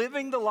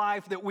 living the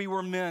life that we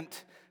were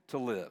meant to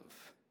live.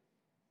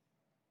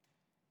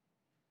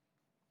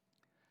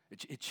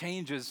 It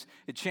changes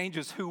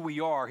who we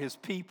are, His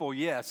people,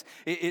 yes.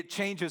 It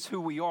changes who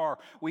we are.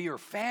 We are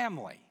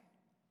family.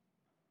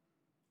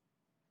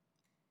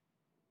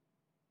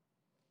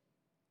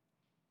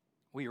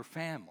 We are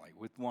family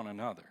with one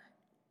another.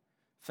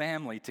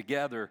 Family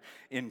together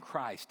in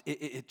Christ.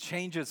 It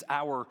changes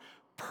our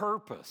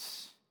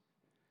purpose.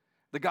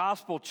 The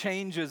gospel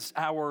changes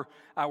our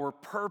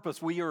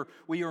purpose. We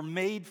are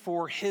made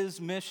for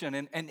His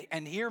mission.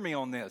 And hear me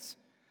on this.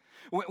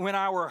 When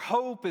our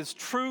hope is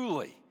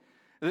truly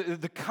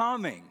the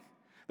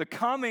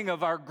coming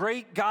of our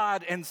great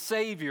God and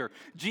Savior,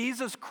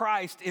 Jesus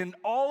Christ in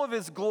all of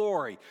His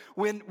glory,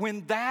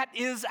 when that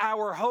is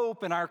our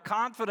hope and our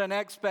confident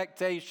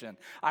expectation,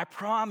 I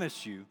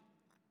promise you,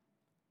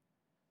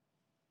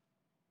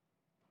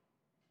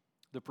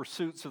 the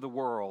pursuits of the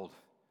world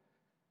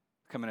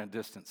come in a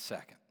distant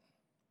second.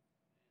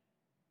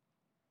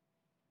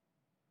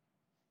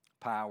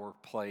 Power,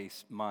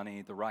 place,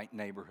 money, the right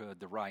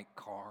neighborhood, the right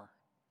car.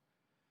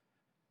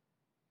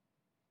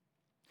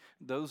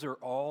 Those are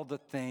all the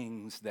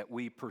things that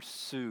we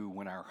pursue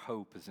when our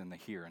hope is in the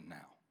here and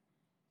now.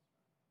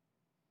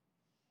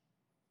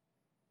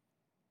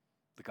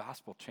 The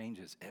gospel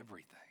changes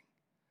everything.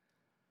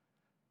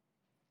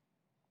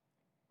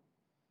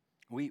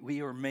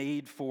 We are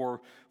made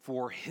for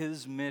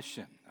His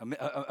mission,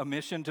 a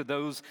mission to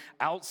those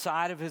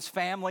outside of His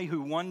family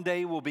who one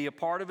day will be a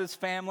part of His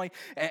family,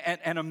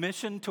 and a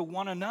mission to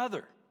one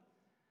another.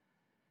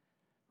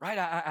 Right?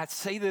 I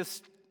say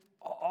this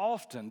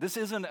often. This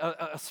isn't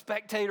a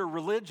spectator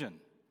religion.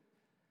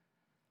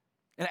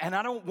 And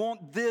I don't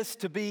want this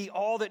to be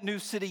all that New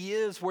City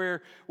is,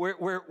 where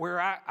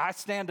I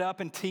stand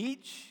up and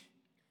teach.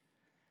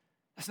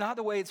 That's not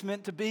the way it's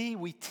meant to be.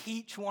 We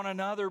teach one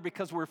another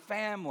because we're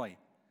family.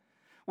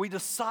 We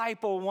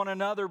disciple one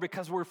another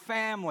because we're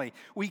family.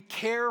 We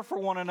care for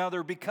one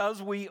another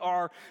because we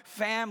are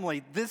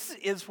family. This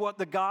is what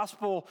the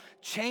gospel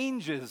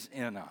changes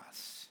in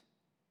us.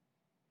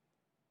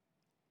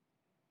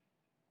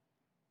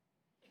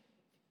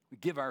 We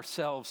give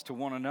ourselves to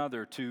one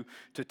another, to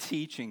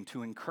teaching,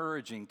 to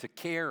encouraging, to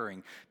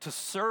caring, to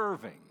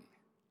serving,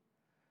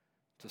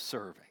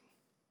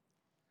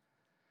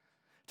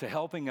 to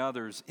helping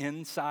others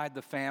inside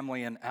the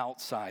family and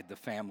outside the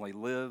family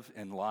live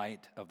in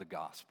light of the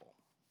gospel.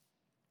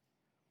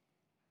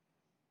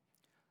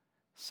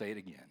 Say it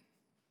again.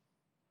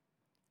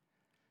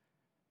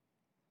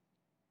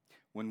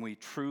 When we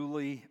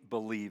truly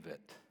believe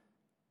it,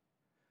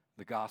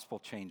 the gospel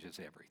changes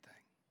everything.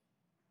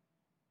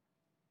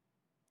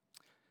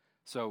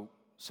 So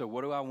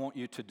what do I want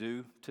you to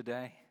do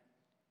today?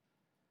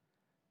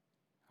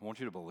 I want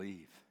you to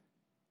believe.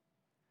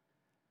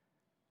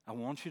 I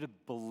want you to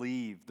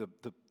believe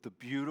the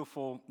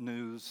beautiful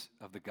news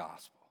of the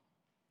gospel.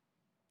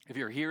 If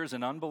you're here as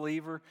an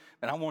unbeliever,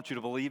 then I want you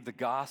to believe the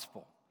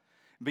gospel.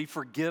 Be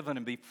forgiven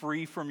and be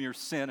free from your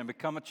sin and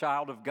become a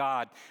child of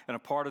God and a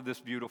part of this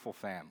beautiful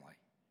family.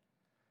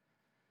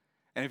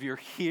 And if you're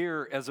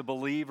here as a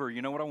believer,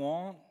 you know what I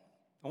want?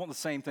 I want the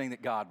same thing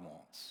that God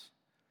wants.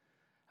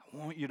 I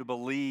want you to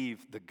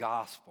believe the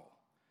gospel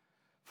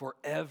for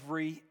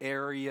every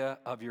area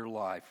of your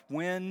life.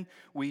 When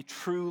we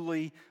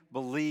truly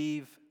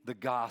believe the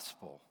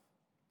gospel,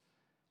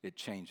 it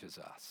changes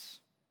us.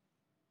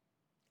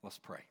 Let's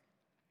pray.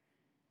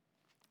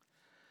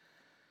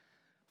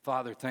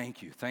 Father,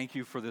 thank you. Thank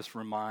you for this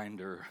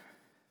reminder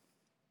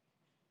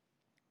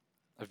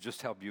of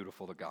just how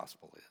beautiful the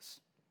gospel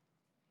is.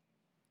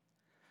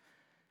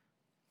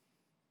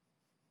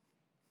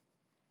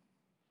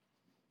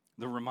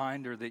 The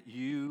reminder that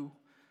you,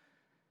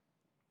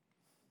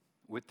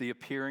 with the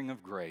appearing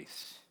of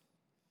grace,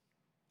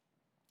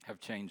 have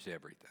changed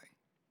everything.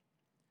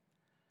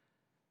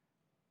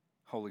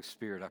 Holy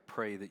Spirit, I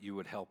pray that you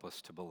would help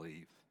us to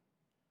believe.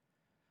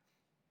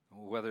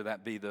 Whether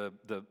that be the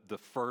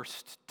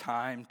first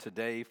time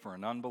today for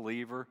an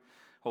unbeliever,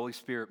 Holy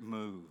Spirit,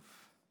 move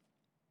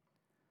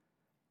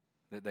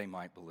that they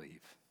might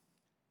believe.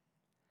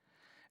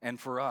 And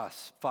for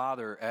us,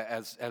 Father,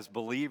 as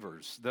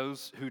believers,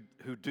 those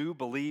who do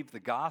believe the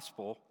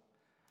gospel,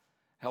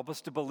 help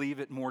us to believe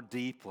it more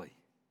deeply.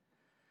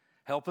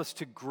 Help us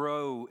to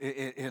grow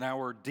in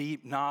our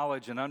deep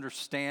knowledge and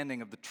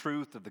understanding of the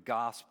truth of the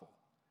gospel.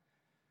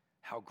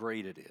 How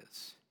great it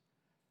is.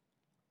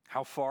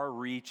 How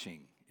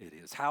far-reaching it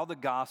is. How the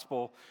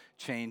gospel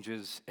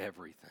changes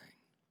everything.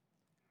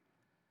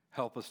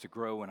 Help us to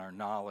grow in our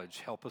knowledge.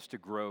 Help us to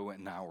grow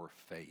in our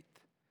faith.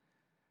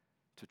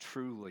 To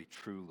truly,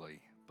 truly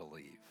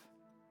believe.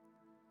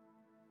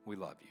 We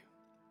love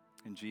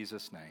you. In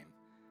Jesus' name,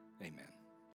 amen.